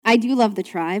I do love the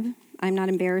tribe. I'm not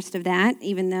embarrassed of that,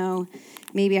 even though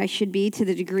maybe I should be, to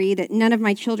the degree that none of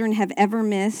my children have ever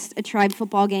missed a tribe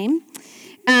football game.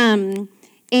 And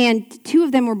 2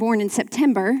 of them were born in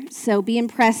September, so be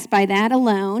impressed by that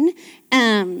alone.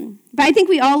 But I think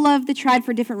we all love the tribe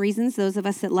for different reasons, those of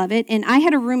us that love it. And I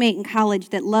had a roommate in college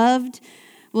that loved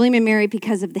William and Mary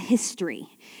because of the history.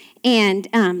 And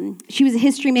she was a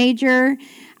history major.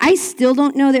 I still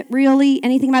don't know that really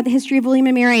anything about the history of William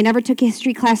and Mary. I never took a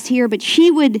history class here, but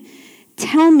she would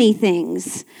tell me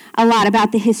things a lot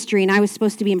about the history, and I was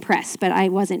supposed to be impressed, but I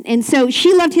wasn't. And so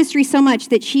she loved history so much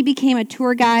that she became a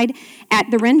tour guide at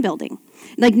the Wren Building.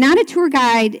 Like, not a tour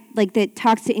guide like that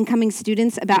talks to incoming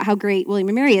students about how great William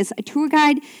and Mary is, a tour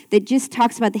guide that just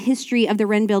talks about the history of the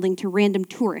Wren Building to random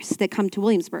tourists that come to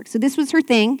Williamsburg. So this was her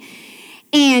thing.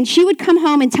 And she would come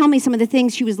home and tell me some of the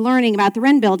things she was learning about the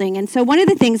Wren Building. And so one of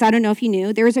the things, I don't know if you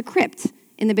knew, there is a crypt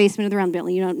in the basement of the Wren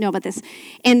Building. You don't know about this.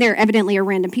 And there evidently are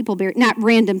random people buried. Not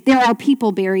random. There are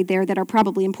people buried there that are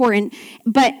probably important.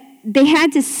 But they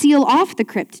had to seal off the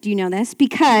crypt. Do you know this?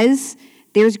 Because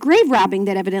there's grave robbing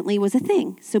that evidently was a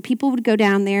thing. So people would go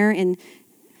down there and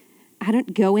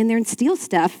go in there and steal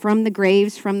stuff from the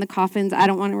graves, from the coffins. I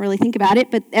don't want to really think about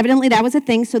it. But evidently that was a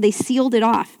thing, so they sealed it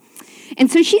off. And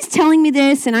so she's telling me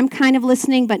this, and I'm kind of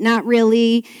listening, but not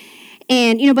really.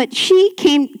 And, but she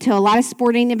came to a lot of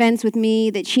sporting events with me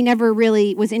that she never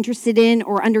really was interested in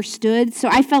or understood. So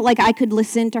I felt like I could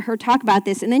listen to her talk about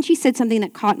this. And then she said something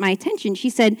that caught my attention. She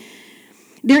said,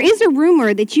 there is a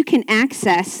rumor that you can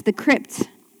access the crypt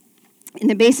in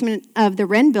the basement of the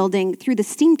Wren Building through the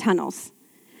steam tunnels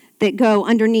that go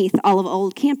underneath all of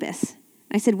Old Campus.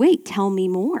 I said, wait, tell me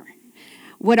more.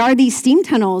 What are these steam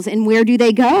tunnels, and where do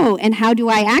they go, and how do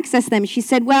I access them? She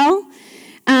said, well,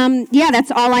 yeah,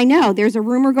 that's all I know. There's a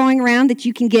rumor going around that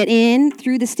you can get in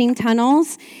through the steam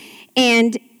tunnels,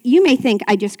 and you may think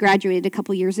I just graduated a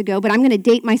couple years ago, but I'm going to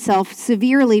date myself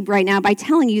severely right now by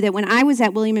telling you that when I was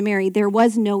at William & Mary, there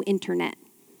was no internet.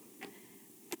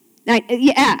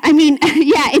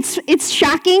 It's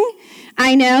shocking.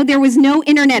 I know, there was no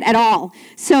internet at all.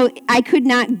 So I could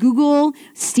not Google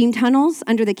steam tunnels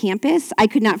under the campus. I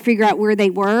could not figure out where they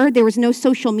were. There was no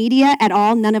social media at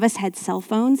all. None of us had cell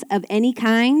phones of any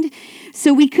kind.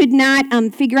 So we could not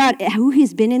figure out who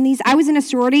has been in these. I was in a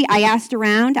sorority. I asked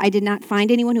around. I did not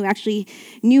find anyone who actually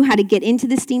knew how to get into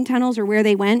the steam tunnels or where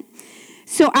they went.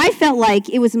 So I felt like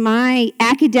it was my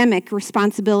academic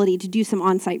responsibility to do some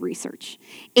on-site research.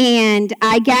 And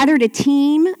I gathered a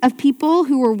team of people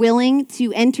who were willing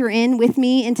to enter in with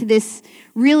me into this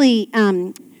really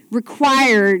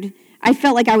required, I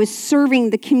felt like I was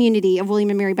serving the community of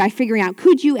William & Mary by figuring out,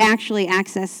 could you actually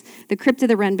access the crypt of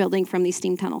the Wren Building from these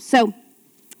steam tunnels? So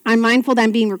I'm mindful that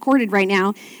I'm being recorded right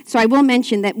now, so I will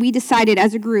mention that we decided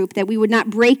as a group that we would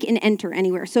not break and enter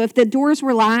anywhere. So if the doors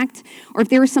were locked, or if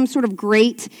there was some sort of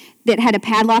grate that had a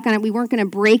padlock on it, we weren't going to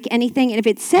break anything. And if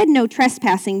it said no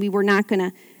trespassing, we were not going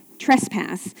to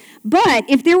trespass. But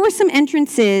if there were some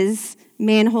entrances,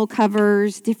 manhole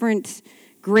covers, different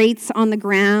grates on the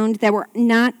ground that were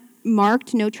not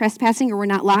marked no trespassing or were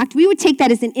not locked, we would take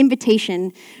that as an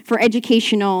invitation for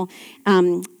educational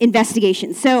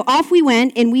investigation. So off we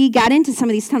went, and we got into some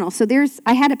of these tunnels. So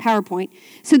I had a PowerPoint.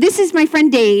 So this is my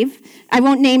friend Dave. I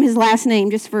won't name his last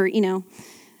name just for,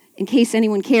 in case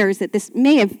anyone cares that this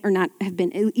may have or not have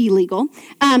been illegal.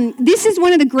 This is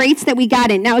one of the grates that we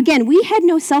got in. Now, again, we had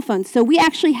no cell phones, so we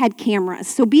actually had cameras.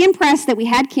 So be impressed that we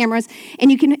had cameras,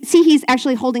 and you can see he's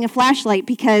actually holding a flashlight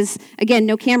because, again,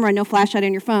 no camera, no flashlight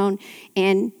on your phone,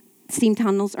 and steam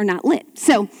tunnels are not lit.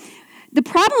 So the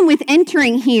problem with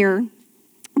entering here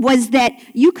was that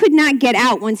you could not get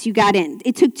out once you got in.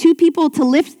 It took 2 people to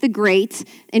lift the grate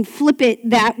and flip it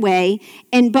that way.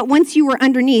 But once you were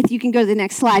underneath, you can go to the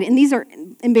next slide. And these are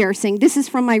embarrassing. This is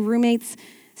from my roommate's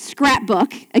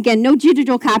scrapbook. Again, no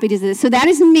digital copy to this. So that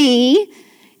is me,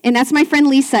 and that's my friend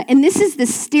Lisa. And this is the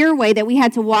stairway that we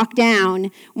had to walk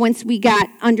down once we got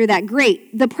under that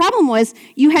grate. The problem was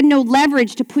you had no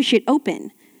leverage to push it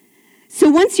open. So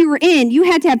once you were in, you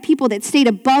had to have people that stayed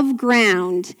above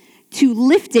ground to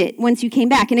lift it once you came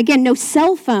back. And again, no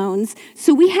cell phones,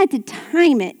 so we had to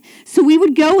time it. So we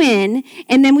would go in,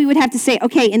 and then we would have to say,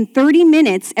 okay, in 30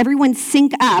 minutes, everyone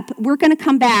sync up. We're going to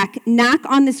come back, knock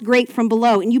on this grate from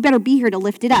below, and you better be here to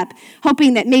lift it up,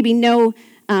 hoping that maybe no,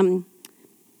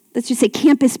 let's just say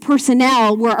campus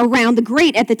personnel were around the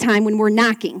grate at the time when we're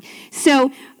knocking.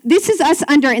 So this is us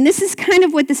under, and this is kind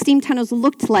of what the steam tunnels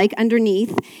looked like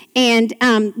underneath. And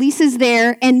Lisa's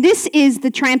there, and this is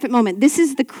the triumphant moment. This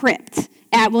is the crypt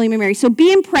at William & Mary. So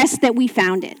be impressed that we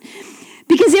found it.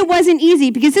 Because it wasn't easy,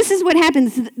 because this is what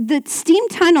happens. The steam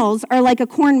tunnels are like a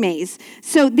corn maze.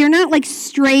 So they're not like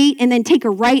straight and then take a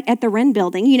right at the Wren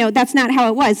building. That's not how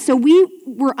it was. So we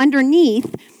were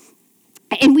underneath,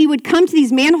 and we would come to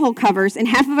these manhole covers, and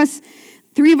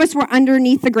three of us were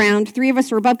underneath the ground, three of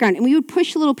us were above ground, and we would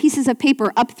push little pieces of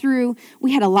paper up through.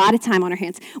 We had a lot of time on our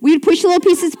hands. We would push little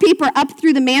pieces of paper up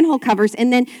through the manhole covers,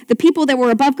 and then the people that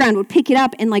were above ground would pick it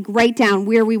up and like write down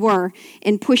where we were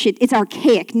and push it. It's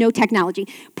archaic, no technology.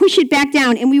 Push it back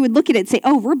down, and we would look at it and say,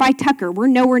 oh, we're by Tucker. We're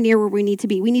nowhere near where we need to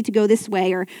be. We need to go this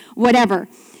way or whatever.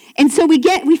 And so we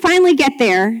finally get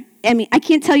there. I mean, I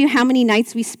can't tell you how many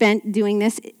nights we spent doing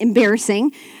this,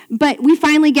 embarrassing, but we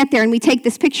finally get there and we take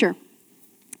this picture.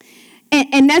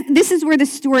 And this is where the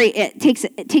story takes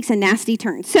a nasty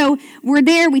turn. So we're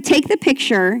there, we take the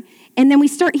picture, and then we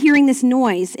start hearing this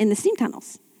noise in the steam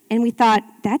tunnels. And we thought,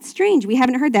 that's strange. We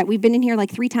haven't heard that. We've been in here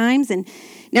like 3 times and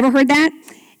never heard that.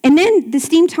 And then the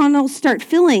steam tunnels start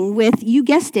filling with, you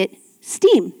guessed it,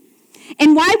 steam.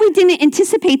 And why we didn't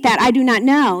anticipate that, I do not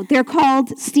know. They're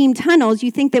called steam tunnels.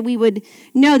 You think that we would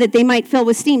know that they might fill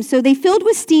with steam. So they filled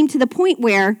with steam to the point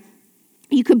where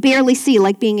you could barely see,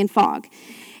 like being in fog.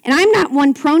 And I'm not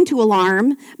one prone to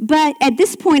alarm, but at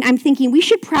this point I'm thinking we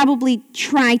should probably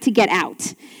try to get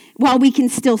out while we can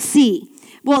still see.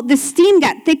 Well, the steam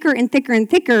got thicker and thicker and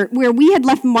thicker, where we had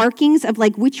left markings of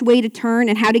like which way to turn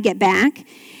and how to get back,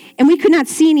 and we could not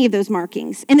see any of those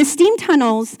markings. And the steam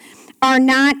tunnels are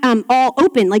not all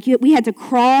open. Like we had to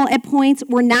crawl at points.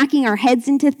 We're knocking our heads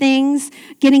into things,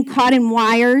 getting caught in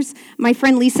wires. My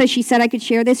friend Lisa, she said I could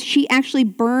share this. She actually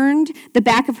burned the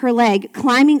back of her leg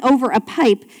climbing over a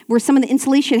pipe where some of the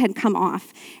insulation had come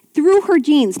off through her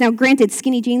jeans. Now, granted,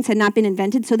 skinny jeans had not been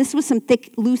invented, so this was some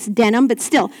thick, loose denim, but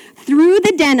still, through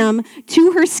the denim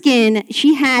to her skin,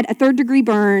 she had a 3rd-degree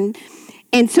burn.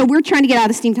 And so we're trying to get out of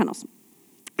the steam tunnels.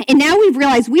 And now we've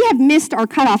realized we have missed our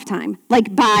cutoff time,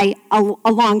 like by a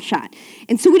long shot.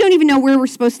 And so we don't even know where we're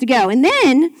supposed to go. And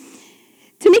then,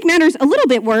 to make matters a little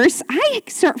bit worse, I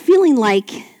start feeling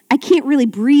like I can't really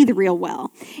breathe real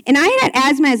well. And I had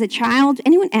asthma as a child.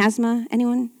 Anyone asthma?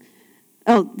 Anyone?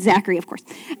 Oh, Zachary, of course.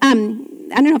 I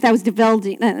don't know if that was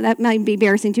developing. That might be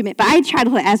embarrassing to me. But I had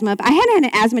childhood asthma. But I hadn't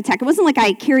had an asthma attack. It wasn't like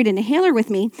I carried an inhaler with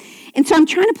me. And so I'm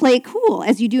trying to play it cool,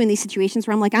 as you do in these situations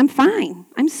where I'm like, I'm fine.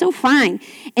 I'm so fine.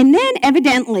 And then,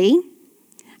 evidently,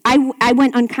 I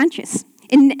went unconscious.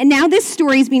 And now this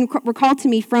story is being recalled to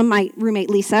me from my roommate,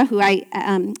 Lisa, who I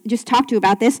just talked to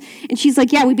about this. And she's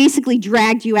like, yeah, we basically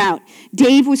dragged you out.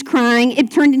 Dave was crying. It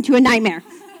turned into a nightmare.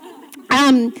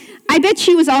 I bet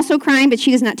she was also crying, but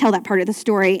she does not tell that part of the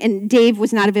story, and Dave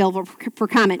was not available for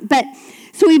comment. But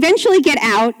so we eventually get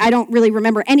out. I don't really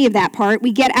remember any of that part.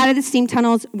 We get out of the steam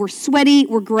tunnels. We're sweaty.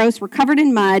 We're gross. We're covered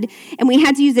in mud, and we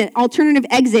had to use an alternative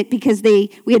exit because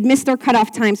we had missed our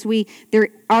cutoff time. So there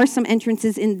are some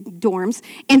entrances in dorms,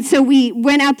 and so we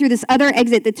went out through this other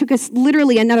exit that took us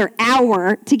literally another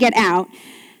hour to get out.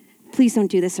 Please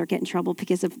don't do this or get in trouble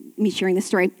because of me sharing this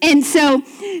story. And so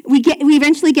we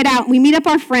eventually get out. We meet up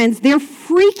our friends. They're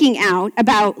freaking out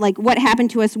about like what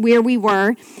happened to us, where we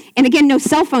were. And again, no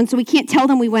cell phone, so we can't tell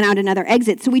them we went out another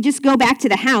exit. So we just go back to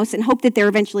the house and hope that they're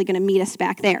eventually going to meet us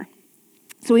back there.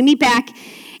 So we meet back,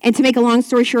 and to make a long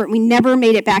story short, we never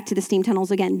made it back to the steam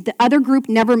tunnels again. The other group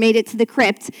never made it to the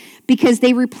crypt because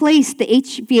they replaced the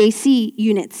HVAC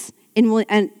units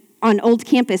on old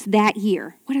campus that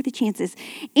year. What are the chances?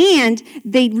 And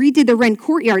they redid the Wren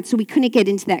courtyard, so we couldn't get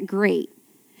into that grate.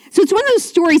 So it's one of those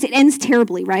stories, it ends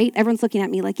terribly, right? Everyone's looking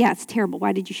at me like, yeah, it's terrible.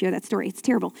 Why did you share that story? It's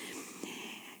terrible.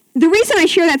 The reason I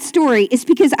share that story is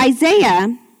because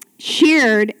Isaiah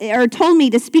shared or told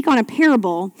me to speak on a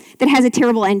parable that has a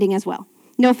terrible ending as well.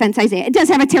 No offense, Isaiah. It does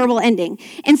have a terrible ending.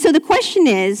 And so the question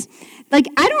is, like,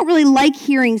 I don't really like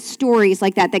hearing stories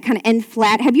like that kind of end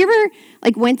flat. Have you ever,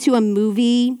 went to a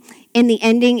movie and the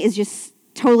ending is just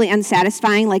totally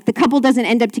unsatisfying? Like, the couple doesn't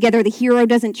end up together, the hero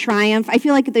doesn't triumph. I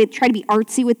feel like they try to be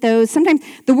artsy with those. Sometimes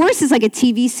the worst is like a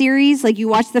TV series. Like, you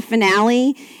watch the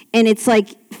finale and it's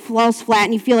falls flat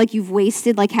and you feel like you've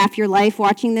wasted half your life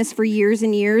watching this for years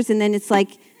and years. And then it's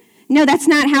like, no, that's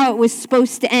not how it was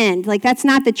supposed to end. That's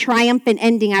not the triumphant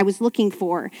ending I was looking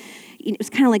for. It was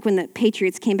kind of like when the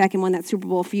Patriots came back and won that Super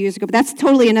Bowl a few years ago. But that's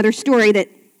totally another story that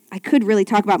I could really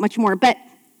talk about much more. But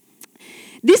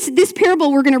this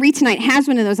parable we're going to read tonight has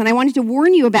one of those, and I wanted to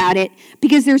warn you about it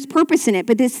because there's purpose in it.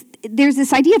 But there's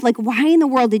this idea of why in the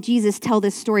world did Jesus tell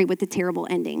this story with the terrible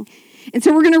ending? And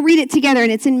so we're going to read it together,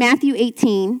 and it's in Matthew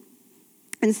 18.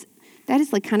 And that is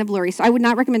kind of blurry, so I would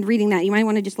not recommend reading that. You might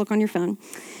want to just look on your phone,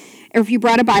 or if you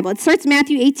brought a Bible. It starts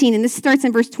Matthew 18, and this starts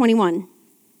in verse 21.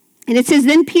 And it says,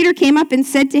 "Then Peter came up and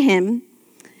said to him,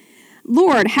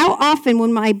 Lord, how often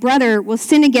when my brother will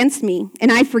sin against me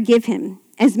and I forgive him?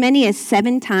 As many as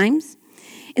 7 times?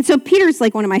 And so Peter's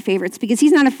like one of my favorites because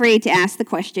he's not afraid to ask the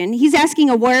question. He's asking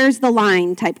a where's the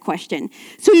line type question.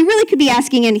 So he really could be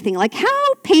asking anything like,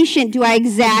 how patient do I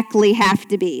exactly have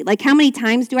to be? Like, how many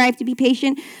times do I have to be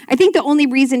patient? I think the only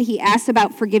reason he asks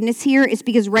about forgiveness here is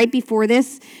because right before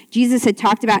this, Jesus had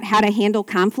talked about how to handle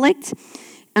conflict.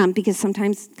 Because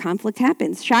sometimes conflict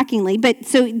happens, shockingly. But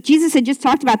so Jesus had just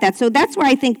talked about that. So that's why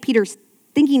I think Peter's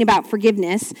thinking about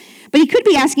forgiveness. But he could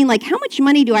be asking, like, how much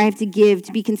money do I have to give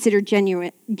to be considered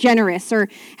generous? Or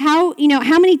how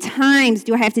many times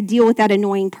do I have to deal with that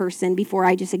annoying person before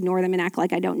I just ignore them and act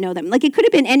like I don't know them? Like, it could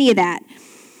have been any of that.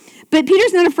 But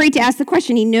Peter's not afraid to ask the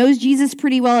question. He knows Jesus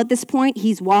pretty well at this point.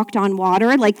 He's walked on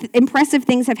water. Like, impressive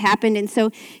things have happened. And so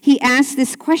he asks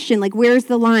this question, like, where's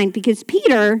the line? Because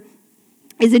Peter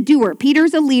is a doer.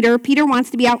 Peter's a leader. Peter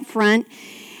wants to be out front.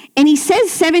 And he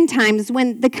says 7 times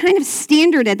when the kind of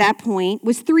standard at that point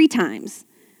was 3 times,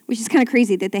 which is kind of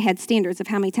crazy that they had standards of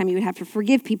how many times you would have to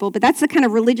forgive people. But that's the kind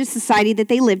of religious society that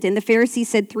they lived in. The Pharisees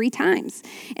said 3 times.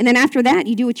 And then after that,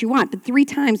 you do what you want. But 3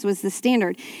 times was the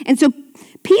standard. And so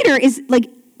Peter is like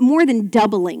more than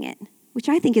doubling it, which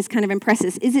I think is kind of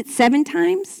impressive. Is it 7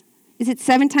 times? Is it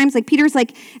 7 times? Like Peter's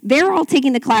like, they're all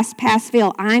taking the class pass,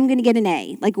 fail. I'm going to get an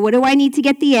A. Like, what do I need to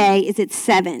get the A? Is it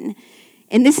 7?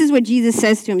 And this is what Jesus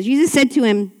says to him. Jesus said to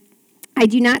him, I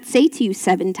do not say to you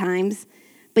 7 times,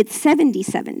 but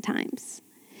 77 times.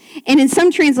 And in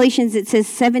some translations, it says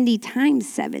 70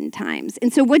 times 7 times.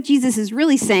 And so what Jesus is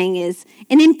really saying is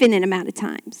an infinite amount of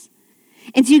times.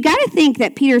 And so you got to think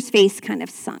that Peter's face kind of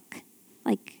sunk.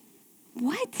 Like,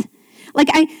 what? Like,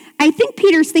 I think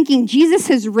Peter's thinking Jesus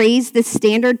has raised the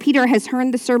standard. Peter has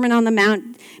heard the Sermon on the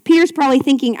Mount. Peter's probably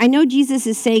thinking, I know Jesus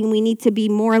is saying we need to be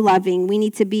more loving. We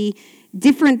need to be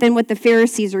different than what the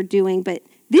Pharisees are doing, but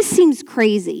this seems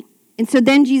crazy. And so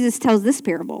then Jesus tells this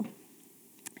parable.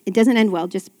 It doesn't end well,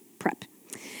 just prep.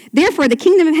 Therefore, the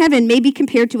kingdom of heaven may be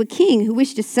compared to a king who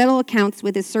wished to settle accounts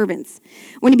with his servants.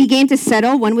 When he began to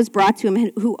settle, one was brought to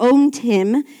him who owed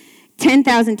him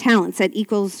 10,000 talents. That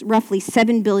equals roughly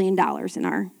 $7 billion in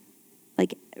our,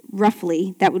 like,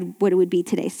 roughly, that would what it would be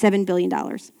today, $7 billion.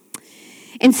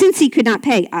 And since he could not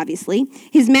pay, obviously,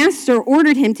 his master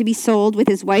ordered him to be sold with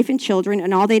his wife and children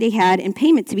and all that he had and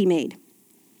payment to be made.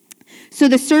 So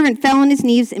the servant fell on his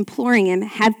knees, imploring him,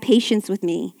 have patience with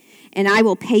me, and I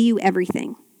will pay you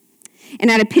everything.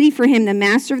 And out of pity for him, the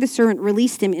master of the servant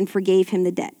released him and forgave him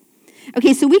the debt.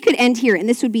 Okay, so we could end here, and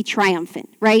this would be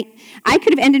triumphant, right? I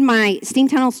could have ended my steam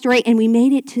tunnel story, and we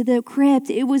made it to the crypt.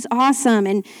 It was awesome,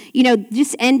 and,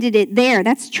 just ended it there.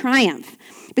 That's triumph.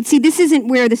 But see, this isn't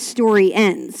where the story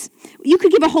ends. You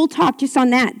could give a whole talk just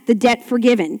on that, the debt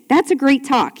forgiven. That's a great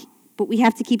talk, but we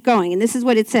have to keep going. And this is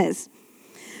what it says.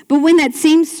 But when that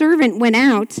same servant went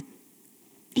out,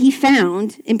 he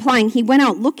found, implying he went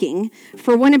out looking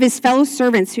for one of his fellow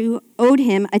servants who owed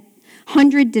him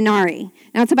 100 denarii.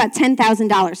 Now, it's about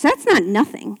 $10,000. So that's not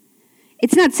nothing.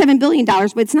 It's not $7 billion,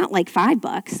 but it's not like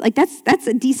 $5. Like, that's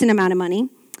a decent amount of money.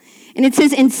 And it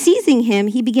says, and seizing him,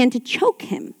 he began to choke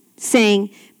him,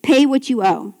 saying, pay what you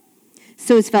owe.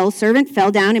 So his fellow servant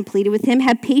fell down and pleaded with him,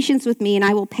 have patience with me and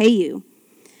I will pay you.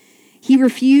 He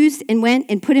refused and went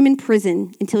and put him in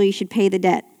prison until he should pay the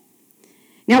debt.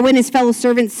 Now when his fellow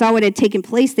servants saw what had taken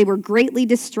place, they were greatly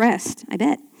distressed, I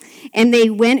bet. And they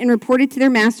went and reported to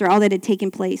their master all that had taken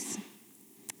place.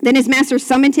 Then his master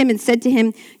summoned him and said to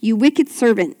him, you wicked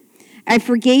servant, I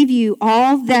forgave you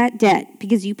all that debt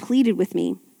because you pleaded with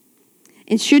me.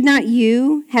 And should not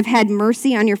you have had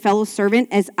mercy on your fellow servant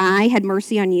as I had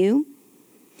mercy on you?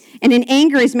 And in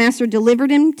anger his master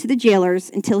delivered him to the jailers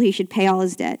until he should pay all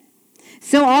his debt.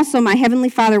 So also my heavenly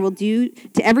Father will do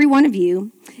to every one of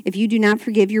you if you do not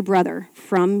forgive your brother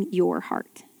from your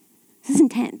heart. This is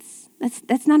intense.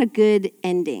 That's not a good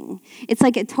ending. It's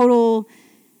like a total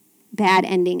bad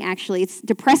ending, actually. It's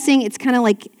depressing. It's kind of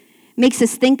like makes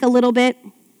us think a little bit.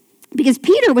 Because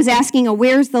Peter was asking a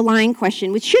where's the line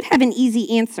question, which should have an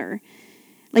easy answer.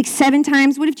 Like 7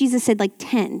 times, what if Jesus said like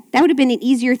 10? That would have been an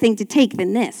easier thing to take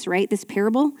than this, right? This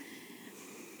parable.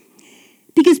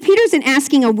 Because Peter's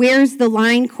asking a where's the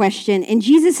line question, and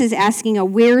Jesus is asking a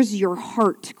where's your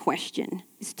heart question.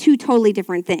 It's 2 totally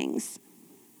different things.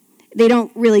 They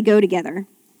don't really go together.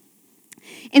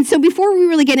 And so before we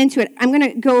really get into it, I'm going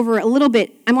to go over a little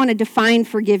bit. I want to define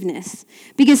forgiveness.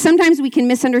 Because sometimes we can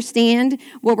misunderstand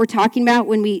what we're talking about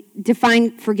when we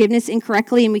define forgiveness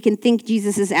incorrectly, and we can think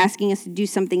Jesus is asking us to do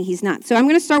something he's not. So I'm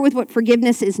going to start with what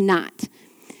forgiveness is not.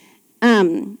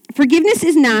 Forgiveness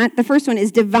is not, the first one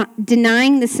is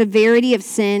denying the severity of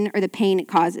sin or the pain it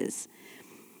causes.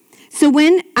 So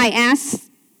when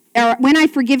I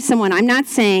forgive someone, I'm not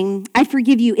saying, I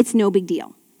forgive you, it's no big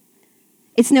deal.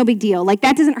 It's no big deal. Like,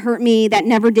 that doesn't hurt me. That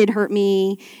never did hurt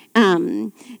me.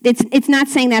 It's not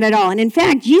saying that at all. And in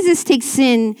fact, Jesus takes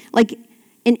sin like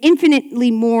infinitely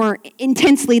more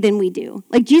intensely than we do.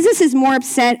 Like, Jesus is more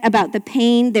upset about the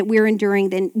pain that we're enduring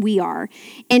than we are.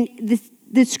 And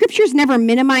the scriptures never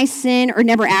minimize sin or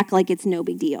never act like it's no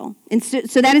big deal. And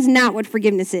so that is not what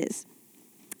forgiveness is.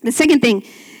 The second thing,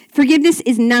 forgiveness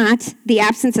is not the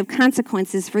absence of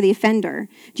consequences for the offender.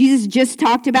 Jesus just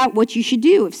talked about what you should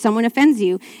do if someone offends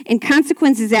you. And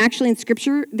consequences actually in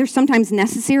Scripture, they're sometimes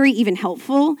necessary, even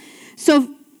helpful. So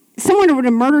if someone were to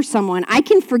murder someone, I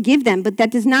can forgive them, but that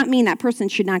does not mean that person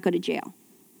should not go to jail.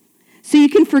 So you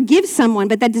can forgive someone,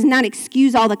 but that does not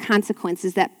excuse all the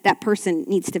consequences that that person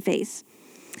needs to face.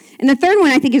 And the third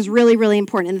one I think is really, really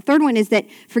important. And the third one is that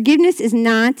forgiveness is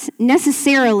not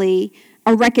necessarily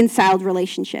a reconciled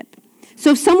relationship.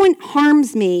 So if someone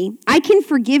harms me, I can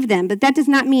forgive them, but that does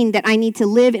not mean that I need to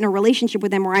live in a relationship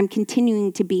with them where I'm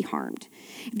continuing to be harmed.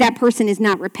 If that person is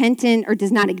not repentant or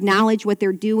does not acknowledge what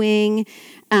they're doing,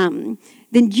 then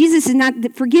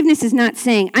forgiveness is not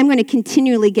saying, I'm going to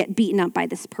continually get beaten up by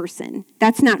this person.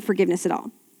 That's not forgiveness at all.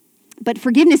 But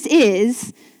forgiveness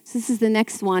is, so this is the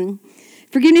next one,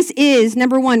 forgiveness is,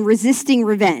 number one, resisting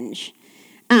revenge.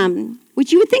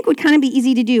 Which you would think would kind of be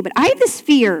easy to do. But I have this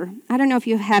fear. I don't know if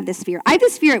you have this fear. I have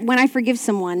this fear when I forgive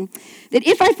someone that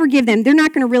if I forgive them, they're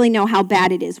not going to really know how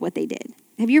bad it is what they did.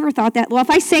 Have you ever thought that? Well, if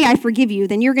I say I forgive you,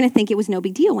 then you're going to think it was no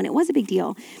big deal when it was a big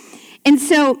deal. And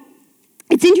so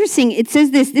it's interesting. It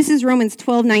says this. This is Romans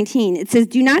 12:19. It says,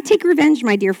 do not take revenge,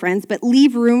 my dear friends, but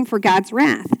leave room for God's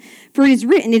wrath. For it is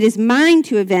written, it is mine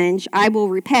to avenge, I will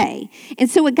repay.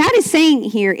 And so what God is saying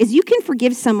here is you can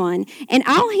forgive someone, and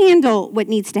I'll handle what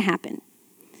needs to happen.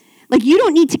 Like, you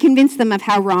don't need to convince them of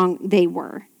how wrong they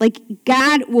were. Like,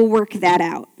 God will work that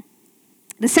out.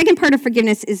 The second part of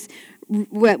forgiveness is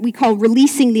what we call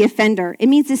releasing the offender. It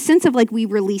means this sense of like we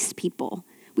release people.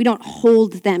 We don't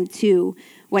hold them to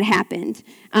what happened.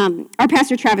 Our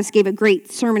pastor Travis gave a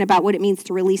great sermon about what it means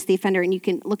to release the offender, and you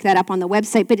can look that up on the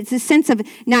website. But it's a sense of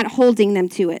not holding them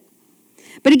to it.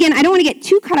 But again, I don't want to get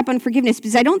too caught up on forgiveness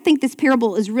because I don't think this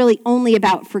parable is really only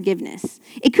about forgiveness.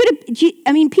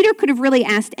 Peter could have really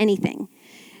asked anything.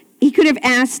 He could have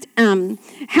asked,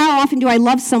 how often do I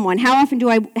love someone? How often do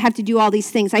I have to do all these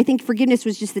things? I think forgiveness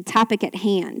was just the topic at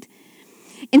hand.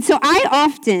 And so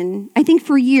I think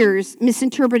for years,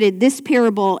 misinterpreted this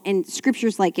parable and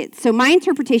scriptures like it. So my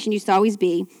interpretation used to always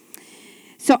be,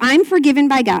 so I'm forgiven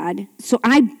by God, so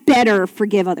I better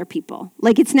forgive other people.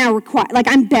 Like it's now required, like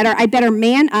I better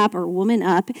man up or woman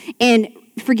up and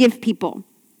forgive people.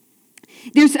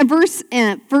 There's a verse,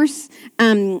 1 John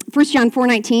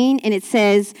 4:19, and it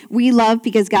says, we love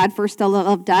because God first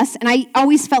loved us. And I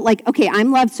always felt like, okay,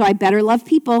 I'm loved, so I better love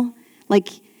people. Like,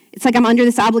 it's like I'm under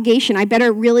this obligation. I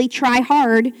better really try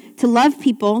hard to love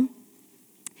people.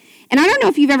 And I don't know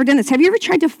if you've ever done this. Have you ever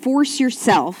tried to force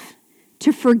yourself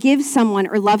to forgive someone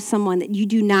or love someone that you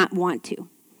do not want to?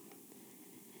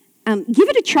 Give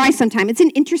it a try sometime. It's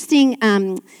an interesting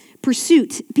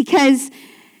pursuit because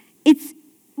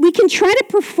we can try to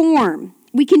perform.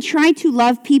 We can try to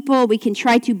love people. We can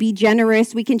try to be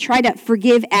generous. We can try to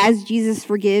forgive as Jesus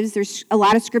forgives. There's a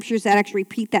lot of scriptures that actually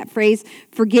repeat that phrase,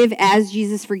 forgive as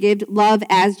Jesus forgave, love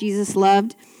as Jesus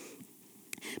loved.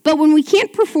 But when we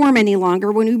can't perform any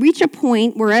longer, when we reach a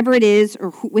point, wherever it is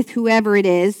or with whoever it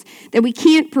is, that we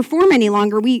can't perform any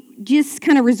longer, we just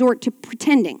kind of resort to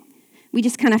pretending. We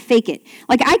just kind of fake it.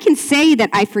 Like I can say that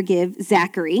I forgive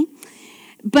Zachary,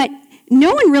 but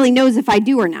no one really knows if I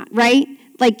do or not, right?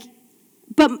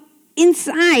 But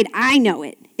inside, I know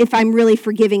it, if I'm really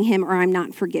forgiving him or I'm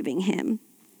not forgiving him.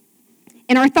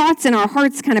 And our thoughts and our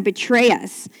hearts kind of betray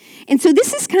us. And so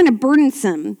this is kind of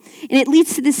burdensome. And it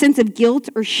leads to this sense of guilt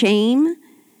or shame.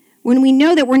 When we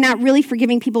know that we're not really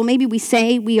forgiving people, maybe we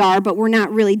say we are, but we're not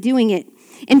really doing it.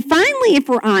 And finally, if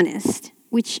we're honest,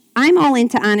 which I'm all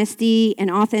into honesty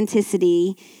and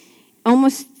authenticity,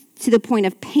 almost to the point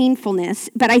of painfulness,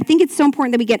 but I think it's so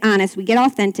important that we get honest, we get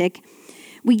authentic.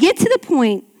 We get to the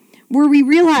point where we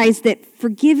realize that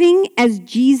forgiving as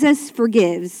Jesus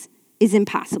forgives is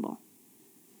impossible.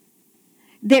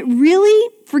 That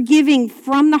really forgiving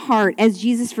from the heart as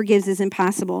Jesus forgives is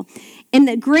impossible. And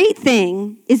the great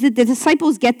thing is that the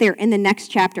disciples get there in the next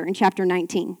chapter, in chapter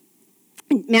 19.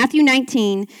 In Matthew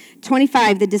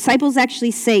 19:25, the disciples actually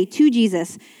say to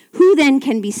Jesus, who then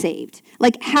can be saved?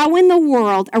 Like, how in the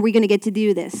world are we going to get to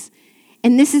do this?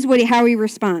 And this is how he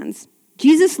responds.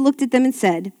 Jesus looked at them and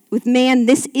said, with man,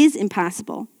 this is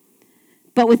impossible,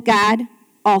 but with God,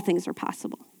 all things are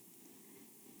possible.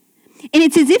 And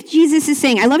it's as if Jesus is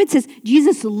saying, I love it says,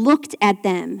 Jesus looked at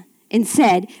them and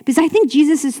said, because I think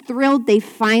Jesus is thrilled they've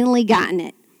finally gotten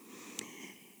it.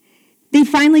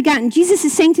 Jesus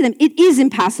is saying to them, it is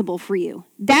impossible for you.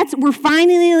 We're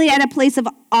finally at a place of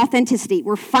authenticity.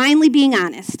 We're finally being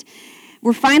honest.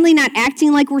 We're finally not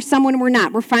acting like we're someone we're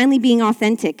not. We're finally being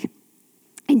authentic.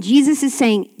 And Jesus is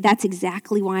saying, that's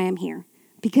exactly why I'm here,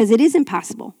 because it is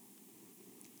impossible.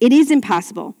 It is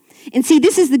impossible. And see,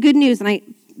 this is the good news, and I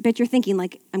bet you're thinking,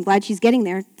 like, I'm glad she's getting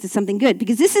there to something good,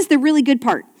 because this is the really good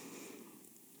part.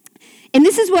 And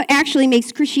this is what actually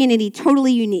makes Christianity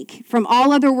totally unique from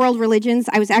all other world religions.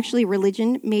 I was actually a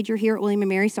religion major here at William &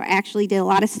 Mary, so I actually did a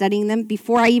lot of studying them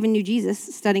before I even knew Jesus,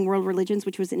 studying world religions,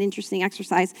 which was an interesting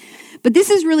exercise. But this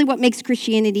is really what makes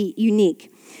Christianity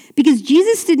unique, because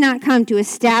Jesus did not come to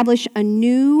establish a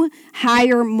new,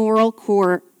 higher moral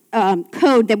code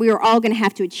that we were all going to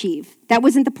have to achieve. That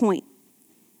wasn't the point.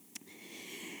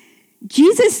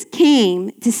 Jesus came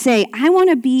to say, I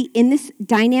want to be in this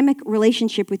dynamic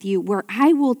relationship with you where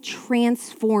I will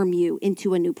transform you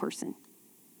into a new person.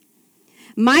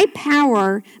 My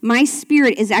power, my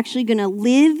spirit is actually going to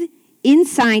live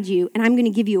inside you, and I'm going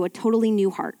to give you a totally new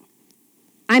heart.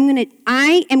 I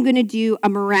am going to do a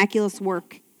miraculous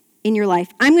work in your life.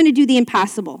 I'm going to do the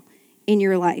impossible in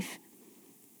your life.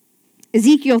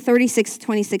 Ezekiel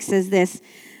 36:26 says this,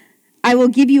 I will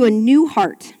give you a new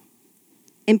heart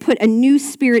and put a new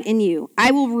spirit in you.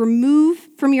 I will remove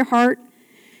from you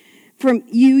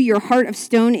your heart of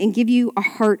stone and give you a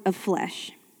heart of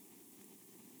flesh.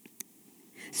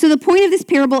 So the point of this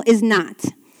parable is not,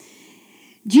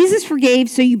 Jesus forgave,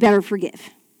 so you better forgive.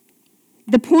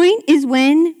 The point is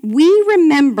when we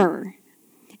remember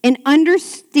and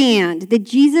understand that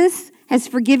Jesus has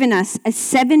forgiven us a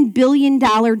 $7 billion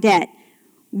debt,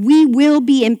 we will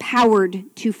be empowered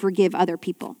to forgive other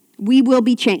people. We will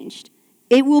be changed.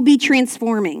 It will be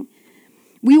transforming.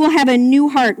 We will have a new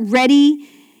heart, ready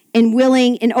and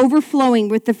willing and overflowing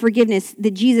with the forgiveness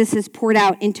that Jesus has poured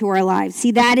out into our lives.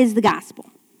 See, that is the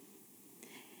gospel.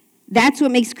 That's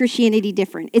what makes Christianity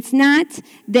different. It's not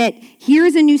that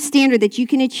here's a new standard that you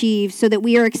can achieve so that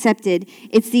we are accepted.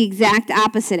 It's the exact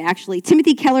opposite, actually.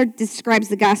 Timothy Keller describes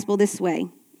the gospel this way.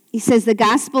 He says, the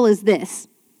gospel is this.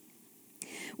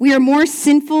 We are more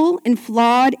sinful and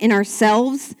flawed in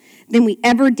ourselves than we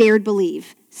ever dared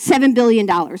believe. $7 billion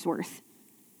worth.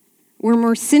 We're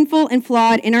more sinful and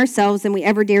flawed in ourselves than we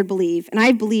ever dared believe. And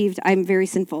I've believed I'm very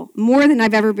sinful, more than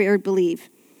I've ever dared believe.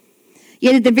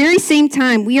 Yet at the very same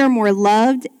time, we are more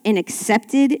loved and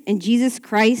accepted in Jesus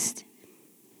Christ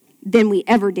than we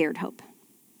ever dared hope.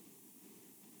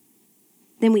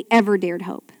 Than we ever dared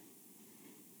hope.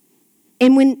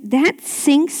 And when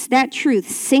that truth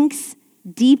sinks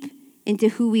deep into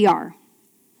who we are,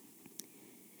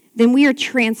 then we are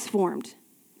transformed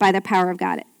by the power of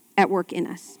God at work in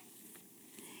us.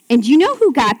 And do you know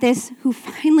who got this? Who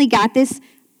finally got this?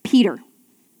 Peter.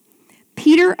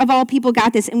 Peter, of all people,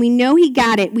 got this. And we know he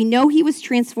got it. We know he was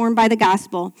transformed by the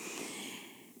gospel.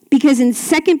 Because in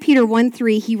 2 Peter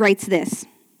 1:3, he writes this.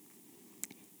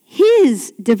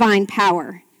 His divine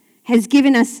power has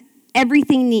given us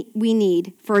everything we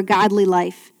need for a godly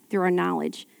life through our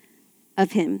knowledge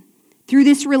of him. Through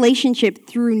this relationship,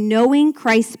 through knowing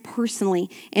Christ personally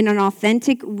in an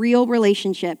authentic, real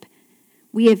relationship,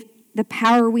 we have the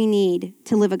power we need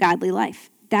to live a godly life.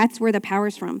 That's where the power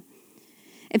is from.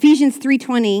 Ephesians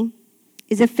 3:20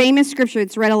 is a famous scripture.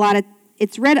 It's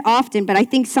read often, but I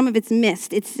think some of it's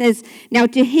missed. It says, now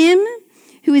to him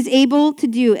who is able to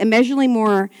do immeasurably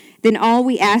more than all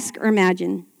we ask or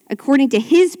imagine, according to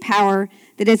his power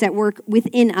that is at work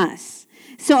within us.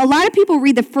 So a lot of people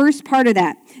read the first part of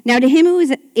that. Now to him who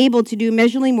is able to do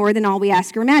immeasurably more than all we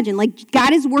ask or imagine. Like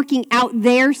God is working out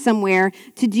there somewhere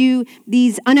to do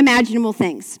these unimaginable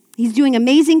things. He's doing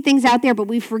amazing things out there, but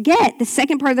we forget the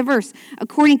second part of the verse.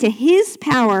 According to his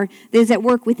power that is at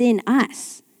work within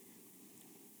us.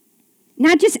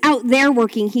 Not just out there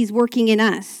working, he's working in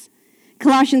us.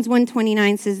 Colossians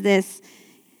 1:29 says this.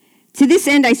 To this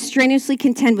end, I strenuously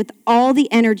contend with all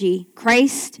the energy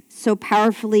Christ so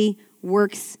powerfully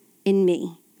works in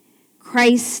me.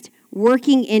 Christ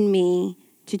working in me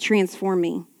to transform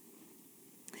me.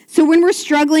 So when we're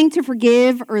struggling to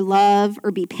forgive or love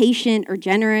or be patient or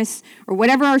generous or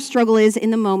whatever our struggle is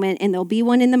in the moment, and there'll be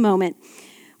one in the moment,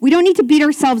 we don't need to beat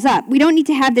ourselves up. We don't need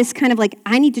to have this kind of like,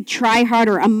 I need to try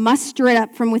harder, I muster it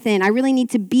up from within. I really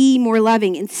need to be more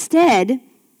loving. Instead,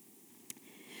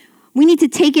 we need to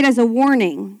take it as a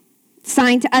warning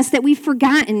sign to us that we've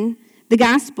forgotten the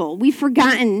gospel. We've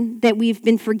forgotten that we've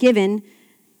been forgiven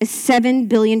a $7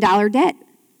 billion debt.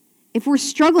 If we're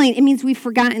struggling, it means we've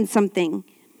forgotten something.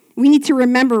 We need to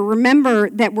remember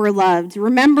that we're loved,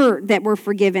 remember that we're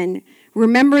forgiven,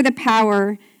 remember the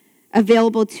power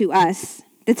available to us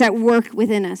that's at work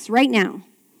within us right now.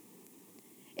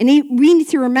 And we need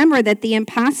to remember that the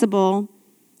impossible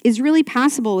is really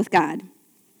possible with God.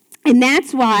 And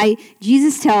that's why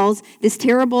Jesus tells this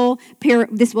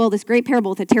this great parable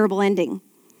with a terrible ending.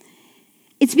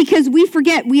 It's because we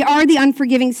forget we are the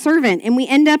unforgiving servant, and we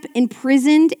end up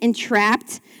imprisoned and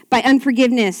trapped by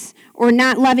unforgiveness or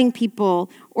not loving people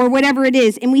or whatever it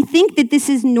is. And we think that this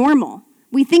is normal.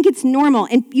 We think it's normal.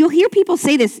 And you'll hear people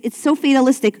say this. It's so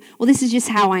fatalistic. Well, this is just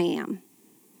how I am.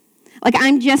 Like,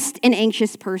 I'm just an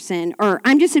anxious person, or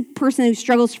I'm just a person who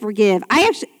struggles to forgive.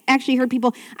 I actually heard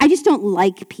people, I just don't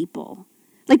like people.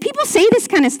 Like, people say this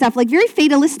kind of stuff, like, very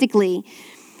fatalistically.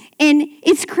 And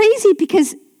it's crazy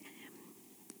because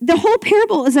the whole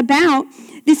parable is about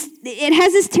this. It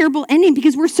has this terrible ending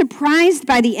because we're surprised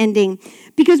by the ending.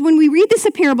 Because when we read this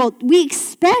parable, we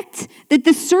expect that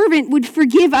the servant would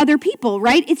forgive other people,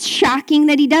 right? It's shocking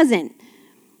that he doesn't.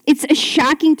 It's a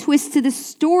shocking twist to the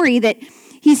story that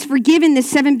he's forgiven the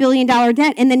 $7 billion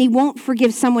debt and then he won't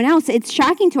forgive someone else. It's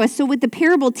shocking to us. So what the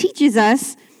parable teaches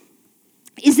us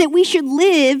is that we should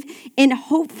live in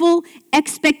hopeful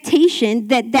expectation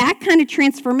that that kind of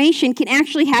transformation can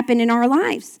actually happen in our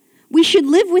lives. We should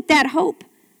live with that hope.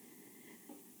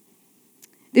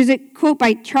 There's a quote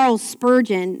by Charles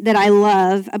Spurgeon that I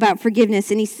love about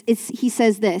forgiveness, and he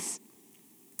says this.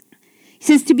 He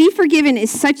says, "To be forgiven is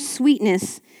such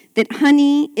sweetness that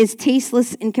honey is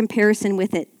tasteless in comparison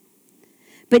with it.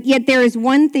 But yet there is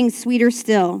one thing sweeter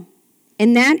still,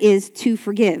 and that is to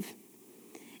forgive.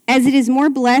 As it is more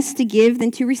blessed to give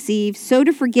than to receive, so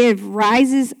to forgive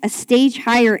rises a stage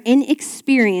higher in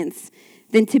experience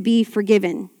than to be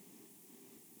forgiven."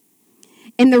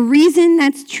 And the reason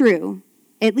that's true,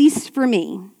 at least for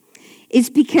me, is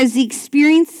because the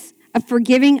experience of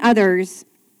forgiving others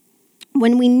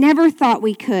when we never thought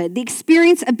we could, the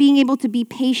experience of being able to be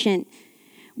patient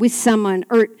with someone,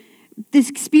 or this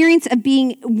experience of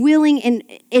being willing and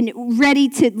ready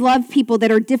to love people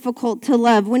that are difficult to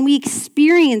love, when we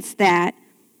experience that,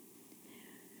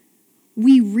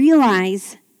 we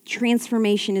realize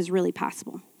transformation is really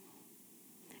possible.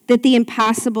 That the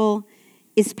impossible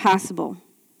is possible.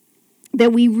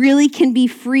 That we really can be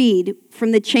freed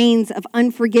from the chains of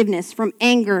unforgiveness, from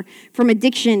anger, from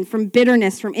addiction, from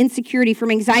bitterness, from insecurity,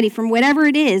 from anxiety, from whatever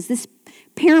it is. This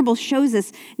parable shows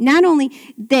us not only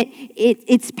that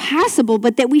it's possible,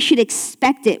 but that we should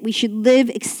expect it. We should live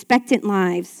expectant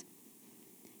lives.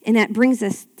 And that brings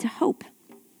us to hope.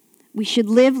 We should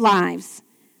live lives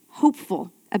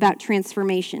hopeful about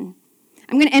transformation.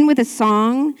 I'm going to end with a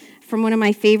song from one of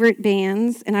my favorite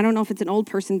bands, and I don't know if it's an old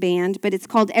person band, but it's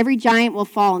called Every Giant Will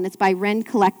Fall, and it's by Ren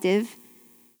Collective.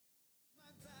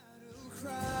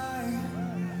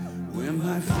 When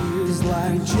my fears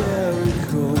like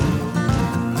Jericho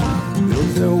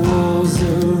built their walls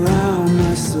around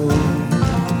my soul,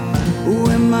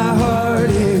 when my heart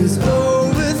is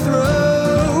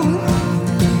overthrown,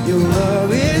 your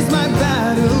love is my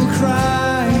battle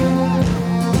cry,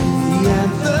 the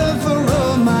anthem for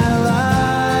all my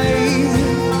life.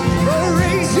 Oh,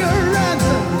 raise your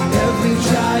anthem, every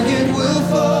giant will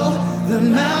fall, the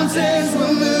mountains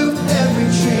will move, every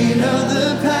chain of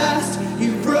the past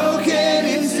you've broken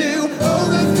into. Oh,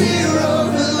 the fear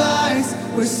of the lies,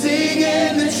 we're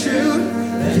singing the truth,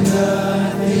 and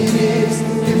nothing is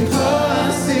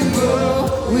impossible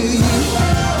with you.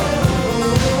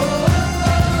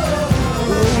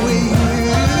 Oh, with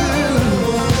you.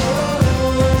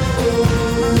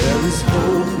 There is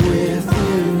hope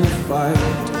within the fight,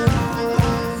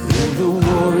 in the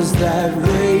wars that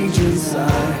rage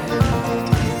inside.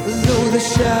 Though the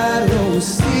shadows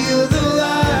steal the